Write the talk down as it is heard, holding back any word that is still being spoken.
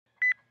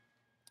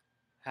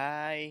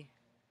Hi!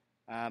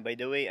 By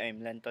the way,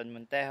 I'm Lenton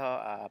Montejo.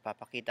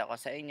 Papakita ko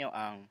sa inyo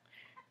ang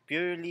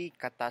purely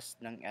katas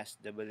ng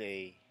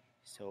SAA.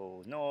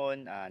 So,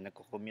 noon,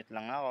 nagko-commute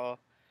lang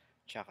ako.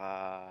 Tsaka,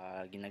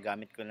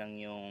 ginagamit ko lang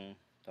yung,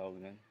 tawag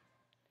nun,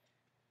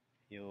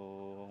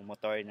 yung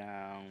motor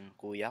ng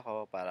kuya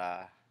ko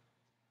para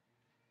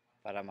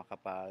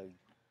makapag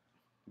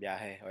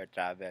biyahe or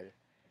travel.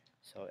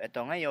 So,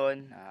 eto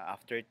ngayon,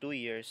 after 2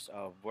 years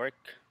of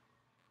work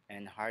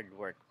and hard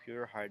work,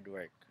 pure hard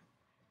work,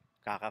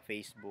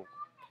 kaka-Facebook,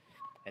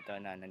 ito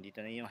na, nandito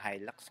na yung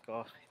Hilux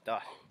ko.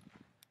 Ito.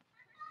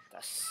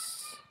 Tas,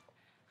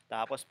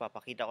 tapos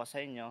papakita ko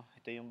sa inyo,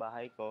 ito yung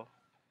bahay ko.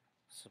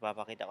 So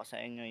papakita ko sa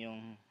inyo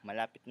yung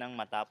malapit nang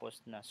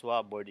matapos na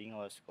Swa boarding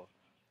house ko.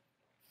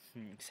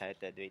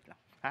 Excited, wait lang.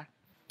 Ha?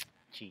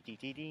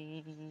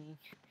 Chititiding.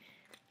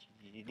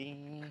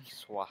 Chititiding.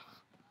 Swa.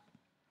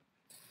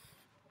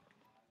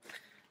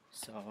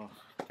 So,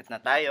 kapit na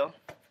tayo.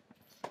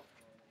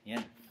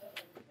 Yan.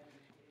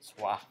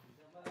 Swa.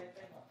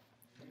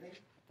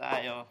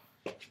 Tayo.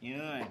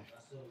 Yun.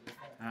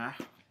 Ha?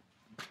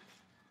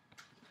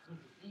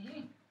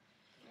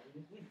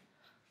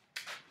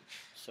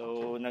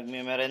 So,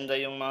 nagmemerenda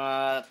yung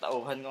mga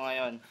tauhan ko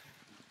ngayon.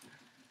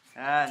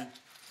 Yan.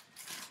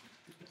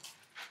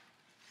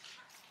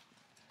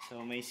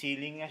 So, may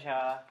ceiling na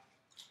siya.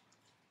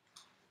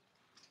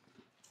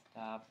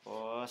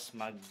 Tapos,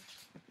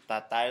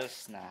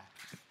 magta-tiles na.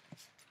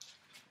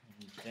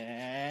 And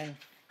then,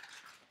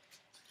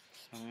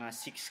 mga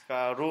 6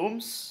 ka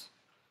rooms.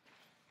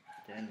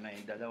 Then,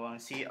 may dalawang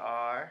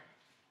CR.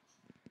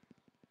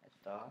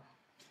 Ito.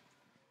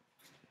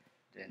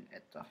 Then,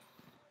 ito.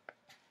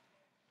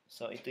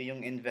 So, ito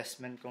yung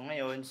investment ko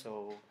ngayon.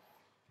 So,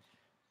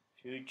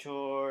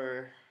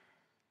 future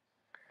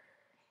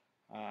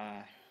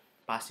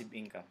passive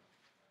income.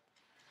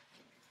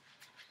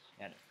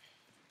 Yan.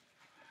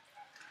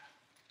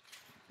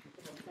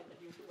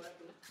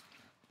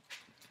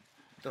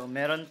 So,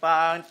 meron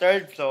pa ang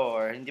third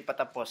floor. Hindi pa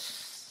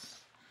tapos.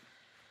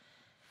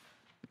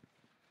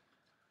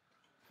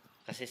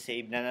 Kasi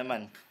save na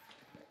naman.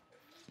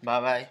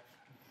 Bye-bye.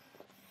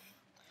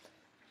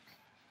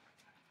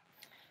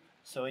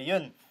 So,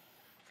 yun.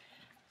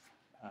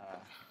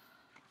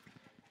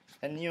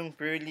 Yan yung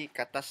purely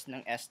katas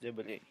ng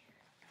SAA.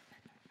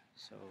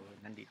 So,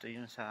 nandito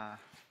yun sa...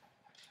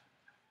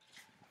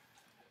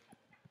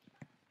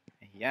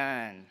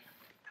 Ayan.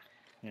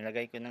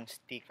 Nilagay ko ng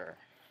sticker.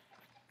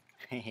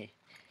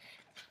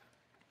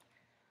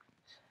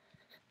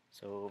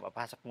 So,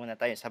 papasok muna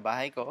tayo sa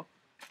bahay ko.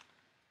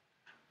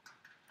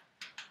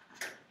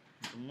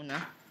 Ito muna.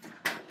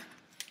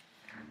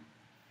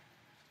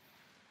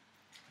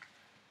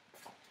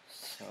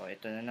 So,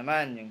 ito na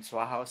naman yung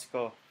Swa house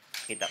ko.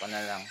 Kita ko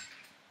na lang.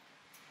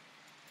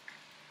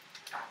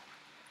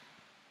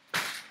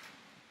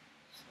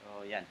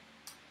 So, yan.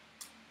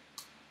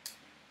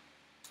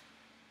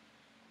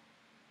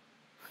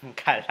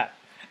 Kalat.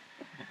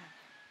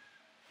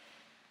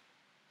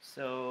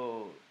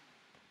 So,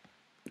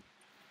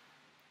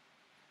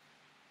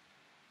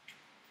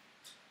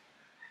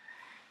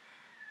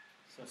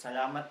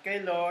 salamat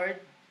kay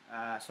Lord,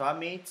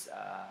 Swamates,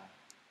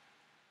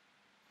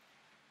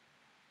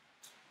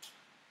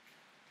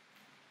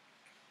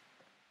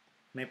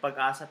 may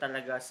pag-asa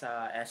talaga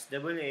sa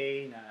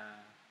SAA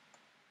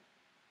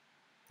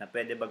na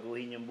pwede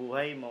baguhin yung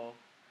buhay mo.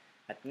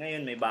 At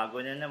ngayon may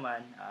bago na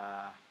naman,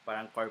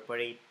 parang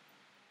corporate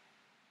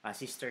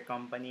sister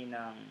company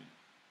ng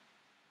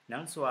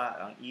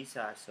SWA, ang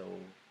ISA. So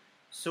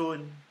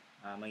soon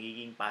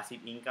magiging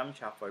passive income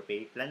siya for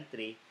pay plan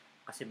 3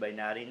 kasi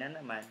binary na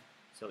naman.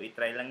 So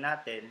i-try lang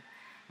natin.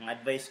 Ang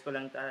advice ko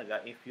lang talaga,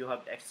 if you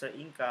have extra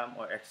income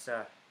or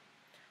extra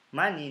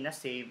money na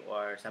save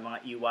or sa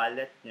mga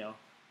e-wallet nyo,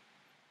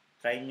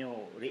 try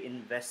nyo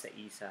reinvest sa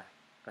ISA.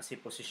 Kasi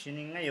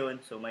positioning ngayon,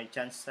 so may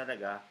chance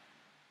talaga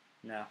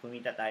na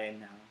kumita tayo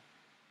ng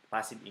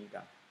passive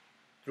income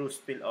through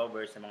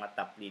spillover sa mga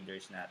top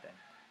leaders natin.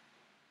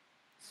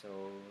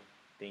 So,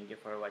 thank you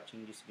for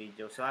watching this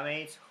video. So,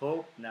 mates,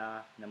 hope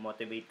na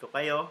na-motivate ko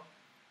kayo.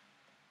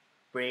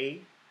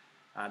 Pray,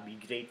 be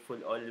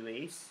grateful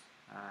always.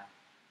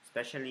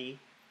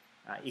 Especially,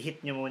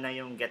 i-hit nyo muna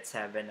yung Get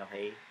 7,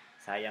 okay?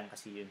 Sayang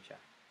kasi yun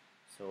siya.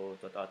 So,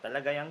 totoo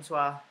talaga yung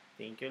SWA.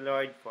 Thank you,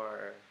 Lord,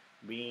 for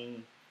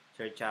bringing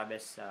Sir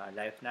Chavez sa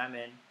life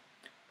namin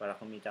para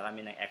kumita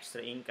kami ng extra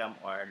income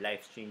or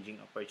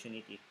life-changing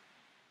opportunity.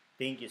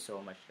 Thank you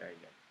so much, Lord.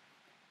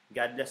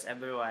 God bless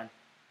everyone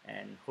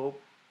and hope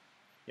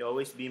you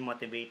always be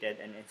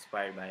motivated and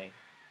inspired by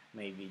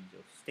my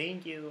videos.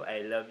 Thank you.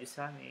 I love you,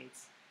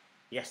 Swamates.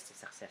 Yes to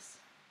success.